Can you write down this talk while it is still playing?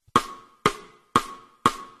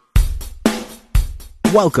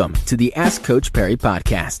Welcome to the Ask Coach Perry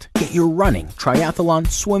podcast. Get your running, triathlon,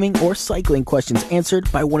 swimming, or cycling questions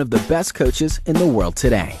answered by one of the best coaches in the world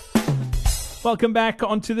today. Welcome back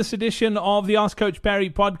onto this edition of the Ask Coach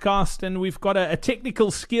Perry podcast, and we've got a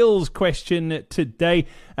technical skills question today.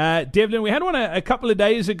 Devlin, we had one a couple of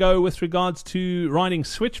days ago with regards to riding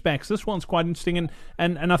switchbacks. This one's quite interesting,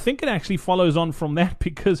 and I think it actually follows on from that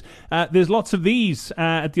because there's lots of these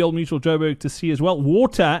at the Old Mutual Joburg to see as well.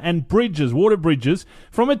 Water bridges.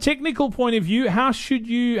 From a technical point of view, how should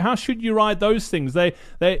you ride those things?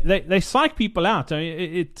 They psych people out. I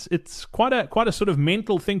mean, it's quite a sort of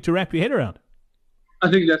mental thing to wrap your head around. I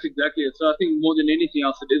think that's exactly it. So I think more than anything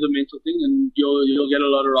else, it is a mental thing, and you'll get a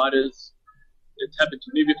lot of riders. It's happened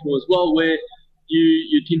to me before as well, where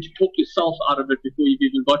you tend to talk yourself out of it before you've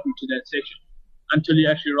even gotten to that section, until you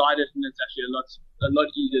actually ride it, and it's actually a lot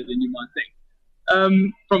easier than you might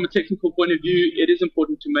think. From a technical point of view, it is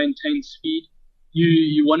important to maintain speed.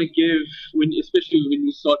 You want to give, especially when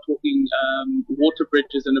you start talking water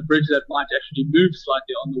bridges and a bridge that might actually move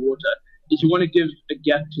slightly on the water, is you want to give a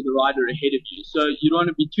gap to the rider ahead of you. So you don't want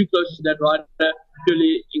to be too close to that rider,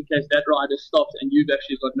 purely in case that rider stops and you've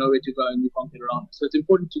actually got nowhere to go and you can't get around. So it's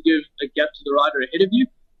important to give a gap to the rider ahead of you,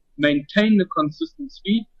 maintain the consistent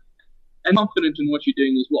speed, and confident in what you're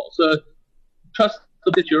doing as well. So trust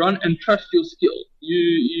that you're on and trust your skill.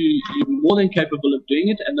 You're more than capable of doing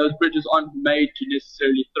it, and those bridges aren't made to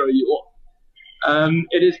necessarily throw you off.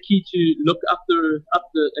 It is key to look up the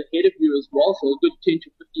ahead of you as well, so a good 10 to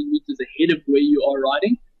 15 meters ahead of where you are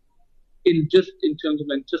riding, in terms of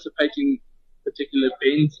anticipating particular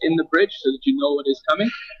bends in the bridge so that you know what is coming,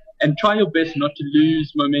 and try your best not to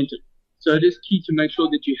lose momentum. So it is key to make sure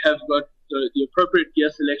that you have got the appropriate gear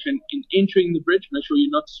selection in entering the bridge. Make sure you're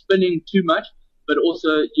not spinning too much, but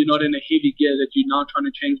also you're not in a heavy gear that you're now trying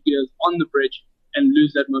to change gears on the bridge and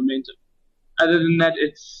lose that momentum. Other than that,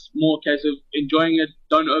 it's more a case of enjoying it,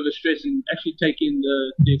 don't overstress, and actually take in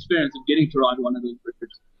the experience of getting to ride one of those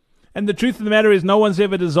bridges. And the truth of the matter is, no one's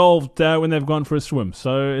ever dissolved when they've gone for a swim.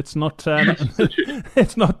 So it's not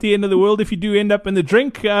it's not the end of the world if you do end up in the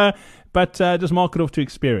drink, but just mark it off to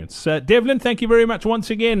experience. Devlin, thank you very much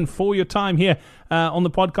once again for your time here on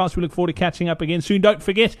the podcast. We look forward to catching up again soon. Don't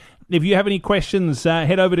forget, if you have any questions,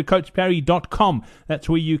 head over to coachperry.com. That's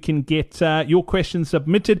where you can get your questions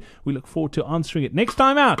submitted. We look forward to answering it next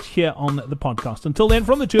time out here on the podcast. Until then,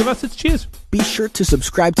 from the two of us, it's cheers. Be sure to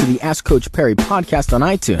subscribe to the Ask Coach Perry podcast on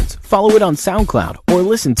iTunes, follow it on SoundCloud, or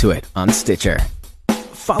listen to it on Stitcher.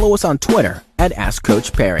 Follow us on Twitter at Ask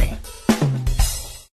Coach Perry.